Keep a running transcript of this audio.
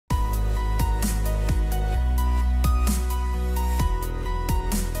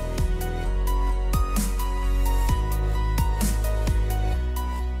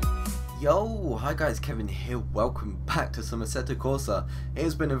Hi guys, Kevin here. Welcome back to some Assetto Corsa. It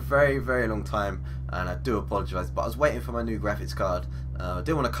has been a very long time and I do apologise, but I was waiting for my new graphics card. I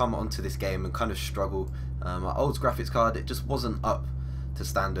didn't want to come onto this game and kind of struggle. My old graphics card, it just wasn't up to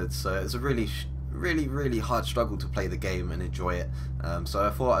standards, so it was a really hard struggle to play the game and enjoy it. So I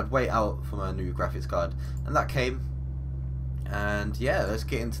thought I'd wait out for my new graphics card, and that came. And yeah, let's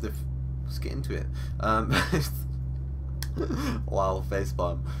get into it. Wow,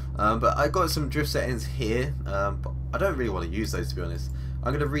 facepalm. But I got some drift settings here, but I don't really want to use those, to be honest.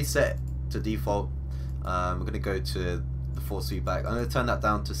 I'm going to reset to default. I'm going to go to the force feedback. I'm going to turn that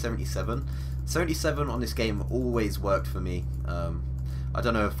down to 77. 77 on this game always worked for me. I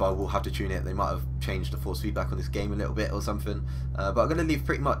don't know if I will have to tune it. They might have changed the force feedback on this game a little bit or something. But I'm going to leave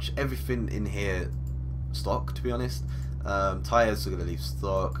pretty much everything in here stock, to be honest. Tires are going to leave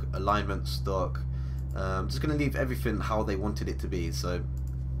stock, alignment stock. I'm just going to leave everything how they wanted it to be, so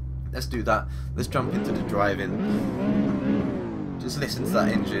let's do that. Let's jump into the driving, just listen to that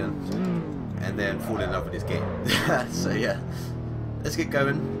engine and then fall in love with this game. So yeah, let's get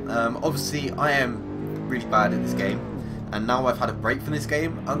going. Obviously I am really bad at this game, and now I've had a break from this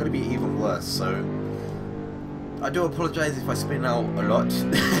game, I'm going to be even worse, so I do apologise if I spin out a lot.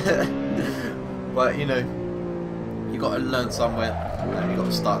 But you know, you got to learn somewhere and you got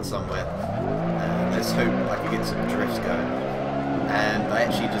to start somewhere. Let's hope I can get some drifts going. And I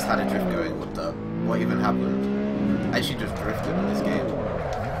actually just had a drift going. What even happened? I actually just drifted on this game.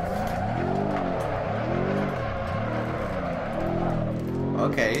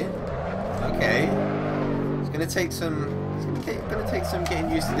 Okay. It's gonna take some getting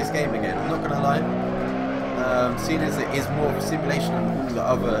used to this game again. I'm not gonna lie. Seeing as it is more of a simulation than all the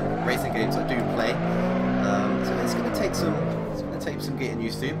other racing games I do play, so it's gonna take some getting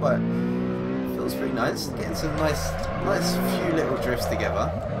used to, but feels pretty nice, getting some nice few little drifts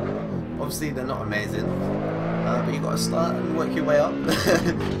together. Obviously they're not amazing, but you got to start and work your way up.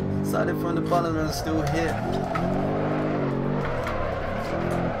 Started from the bottom and still here.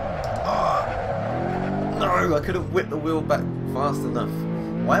 Oh, no, I could have whipped the wheel back fast enough.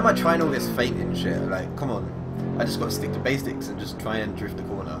 Why am I trying all this feinting shit? Like, come on, I just got to stick to basics and just try and drift the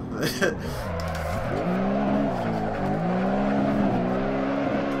corner.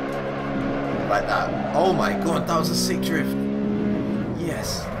 Like that. Oh my god, that was a sick drift.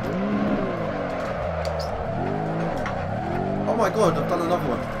 Yes. Oh my god, I've done another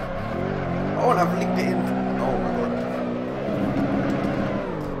one. Oh, and I've linked it in. Oh my god.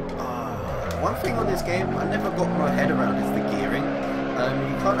 One thing on this game I never got my head around is the gearing.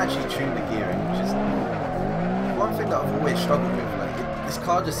 You can't actually tune the gearing, which is one thing that I've always struggled with. Like, this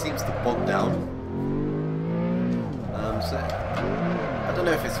car just seems to bog down. So I don't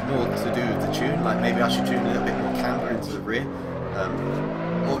know if it's more to do with the tune, like maybe I should tune a little bit more camber into the rear,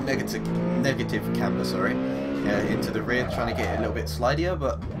 or negative camber, sorry, into the rear, trying to get it a little bit slidier.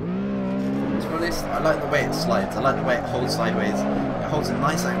 But to be honest, I like the way it slides, I like the way it holds sideways, it holds a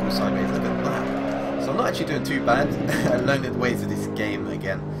nice angle sideways, look at that. So I'm not actually doing too bad. I learned the ways of this game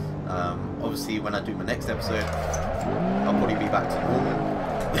again. Obviously when I do my next episode, I'll probably be back to normal,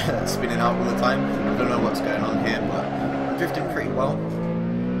 spinning out all the time. I don't know what's going on here, but I'm drifting pretty well.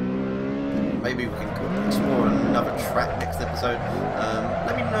 Maybe we can explore another track next episode.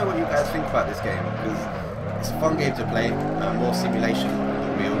 Let me know what you guys think about this game, because it's a fun game to play. More simulation on the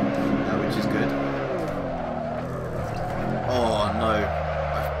wheel, which is good. Oh no,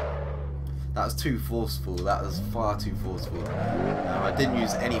 that was too forceful. That was far too forceful. I didn't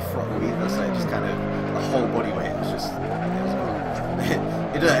use any throttle either, so it just kind of, the whole body weight was just,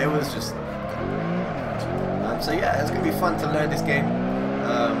 it was just. So yeah, it's gonna be fun to learn this game.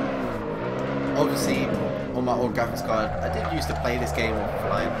 Obviously, on my old graphics card, I did used to play this game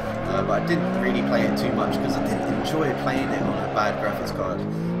offline, but I didn't really play it too much because I didn't enjoy playing it on a bad graphics card.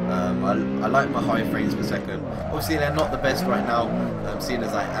 I like my high frames per second. Obviously, they're not the best right now, seeing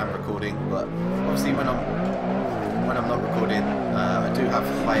as I am recording. But obviously, when I'm not recording, I do have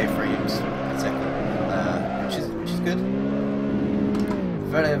higher frames per second, which is good,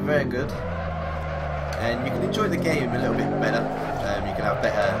 very good. And you can enjoy the game a little bit better. You can have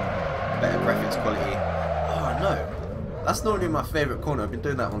better graphics quality. Oh no, that's normally my favourite corner. I've been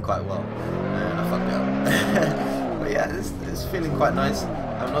doing that one quite well, and I fucked it up. But yeah, it's feeling quite nice.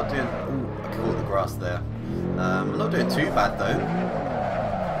 I'm not doing. Ooh, I caught the grass there. I'm not doing too bad though.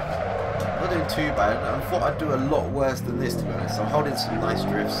 Not doing too bad. I thought I'd do a lot worse than this, to be honest. I'm holding some nice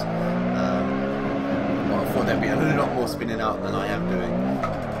drifts. But I thought there'd be a lot more spinning out than I am doing.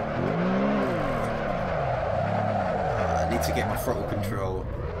 I need to get my throttle control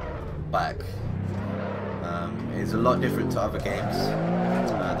back. It's a lot different to other games.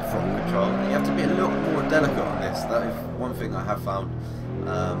 The throttle control. You have to be a little more delicate on this. That is one thing I have found.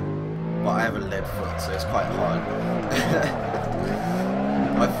 But I have a lead foot, so it's quite hard.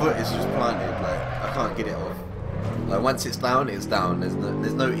 My foot is just planted, like I can't get it off. Like once it's down, it's down.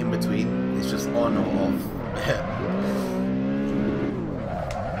 There's no in between. It's just on or off.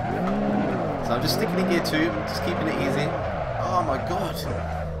 So I'm just sticking in gear 2, just keeping it easy. Oh my god!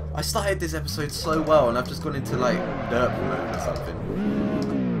 I started this episode so well, and I've just gone into like derp mode or something.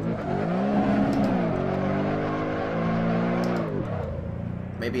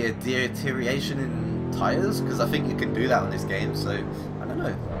 Maybe a deterioration in tires, because I think you can do that on this game. So I don't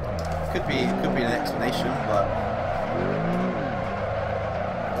know. Could be an explanation, but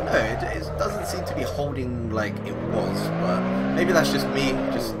I don't know. It doesn't seem to be holding like it was. But maybe that's just me,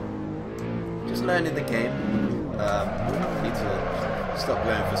 just learning the game. Need to stop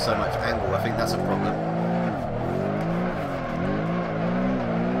going for so much angle. I think that's a problem.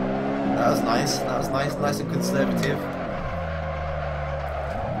 That was nice. That was nice and conservative.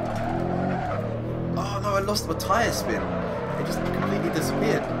 I lost my tyre spin. It just completely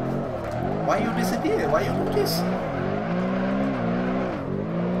disappeared. Why you disappear? Why you do this?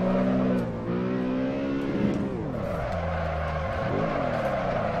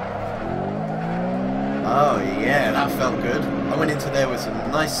 Oh yeah, that felt good. I went into there with some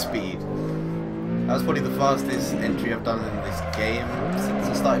nice speed. That was probably the fastest entry I've done in this game since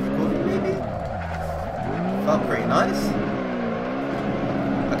I started recording, maybe? Felt pretty nice.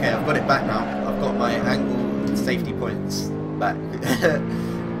 Okay, I've got it back now. I've got my angle and safety points back.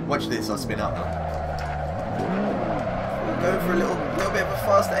 Watch this, I'll spin up now. We're going for a little bit of a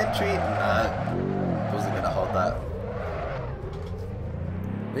faster entry. Nah, wasn't going to hold that.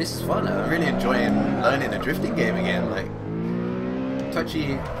 This is fun. I'm really enjoying learning a drifting game again. Like, to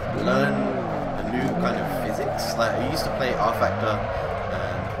actually learn a new kind of physics. Like, I used to play R Factor,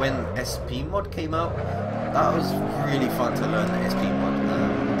 and when SP mod came out, that was really fun to learn the SP mod.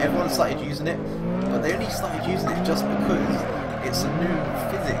 Everyone started using it, but they only started using it just because it's a new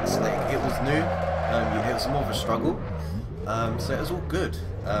physics. Like, it was new, it was more of a struggle, so it was all good,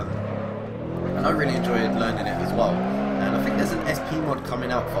 and I really enjoyed learning it as well. And I think there's an SP mod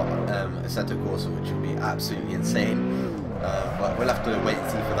coming out for Assetto Corsa, which would be absolutely insane, but we'll have to wait and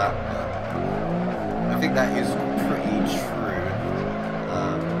see for that. I think that is pretty true.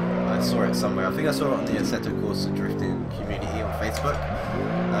 I saw it somewhere. I think I saw it on the Assetto Corsa drifting community on Facebook.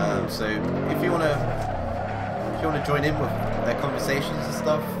 So if you wanna join in with their conversations and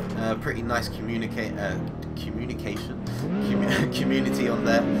stuff, pretty nice community on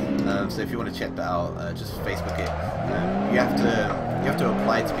there. So if you want to check that out, just Facebook it. You have to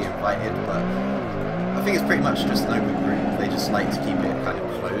apply to be invited, but I think it's pretty much just an open group. They just like to keep it kind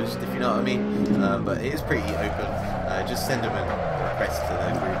of closed, if you know what I mean. But it is pretty open. Just send them a request to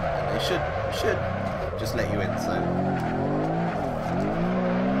their group, and they should just let you in. So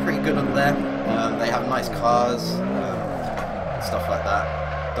pretty good on there. They have nice cars, stuff like that.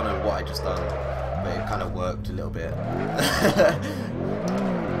 Don't know what I just done, but it kind of worked a little bit.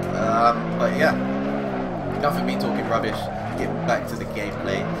 But yeah, enough of me talking rubbish. Getting back to the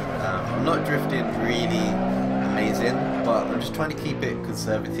gameplay. I'm not drifting really amazing, but I'm just trying to keep it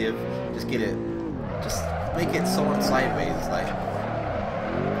conservative. Just make it somewhat sideways. Like,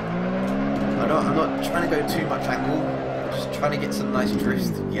 I'm not trying to go too much angle. I'm just trying to get some nice drifts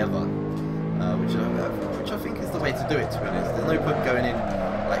together, which I think is the way to do it. To be honest, there's no point going in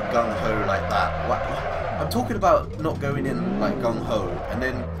like gung ho like that. I'm talking about not going in like gung ho, and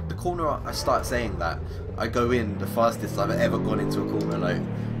then the corner I start saying that, I go in the fastest I've ever gone into a corner. Like,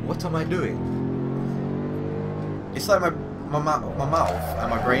 what am I doing? It's like my mouth and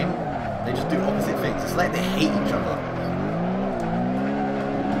my brain, they just do opposite things. It's like they hate each other.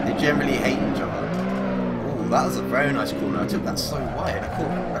 They generally hate each other. Oh, that was a very nice corner. I took that so wide.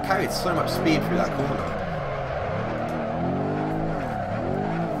 I carried so much speed through that corner.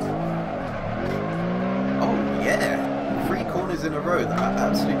 Oh yeah, 3 corners in a row. That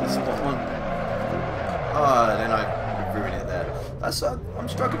absolutely spot on. Oh, then I ruined it there. I'm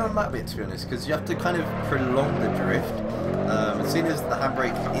struggling on that bit, to be honest, because you have to kind of prolong the drift. As soon as the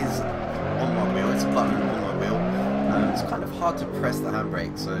handbrake is on my wheel, it's a button on my wheel, it's kind of hard to press the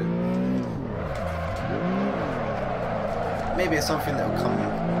handbrake, so maybe it's something that will come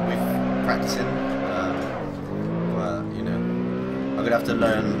with practicing, but you know, I'm going to have to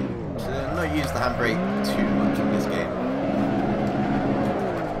learn to not use the handbrake too much in this game.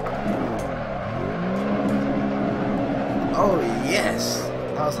 Oh yes,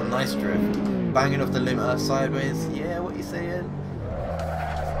 that was a nice drift. Banging off the limiter sideways. Yeah, what you saying?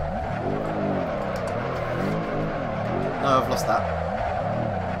 No, I've lost that.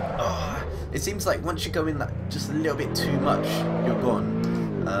 It seems like once you go in that just a little bit too much, you're gone,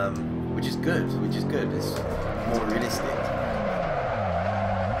 which is good. It's more realistic.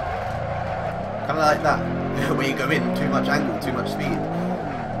 Kind of like that, where you go in too much angle, too much speed.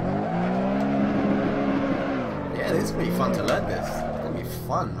 Yeah, this is pretty fun to learn this. It's gonna be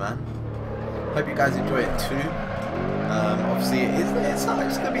fun, man. Hope you guys enjoy it too. Obviously, it's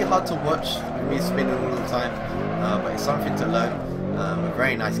gonna be hard to watch with me spinning all the time, but it's something to learn. A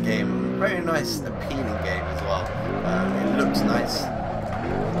very nice game, very nice, appealing game as well. It looks nice.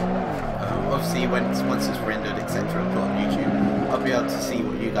 Obviously, once it's rendered, etc., put on YouTube, I'll be able to see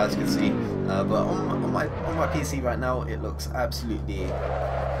what you guys can see. But on my PC right now, it looks absolutely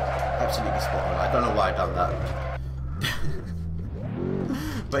spot on. I don't know why I done that.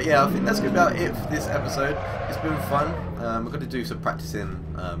 But yeah, I think that's about it for this episode. It's been fun. I'm going to do some practicing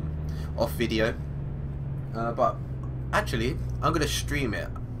off video. But actually, I'm going to stream it.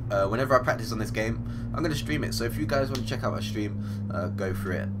 Whenever I practice on this game, I'm going to stream it. So if you guys want to check out my stream, go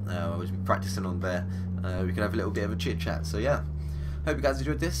for it. I'll be practicing on there. We can have a little bit of a chit chat. So yeah, hope you guys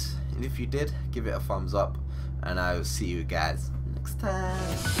enjoyed this. And if you did, give it a thumbs up. And I will see you guys next time.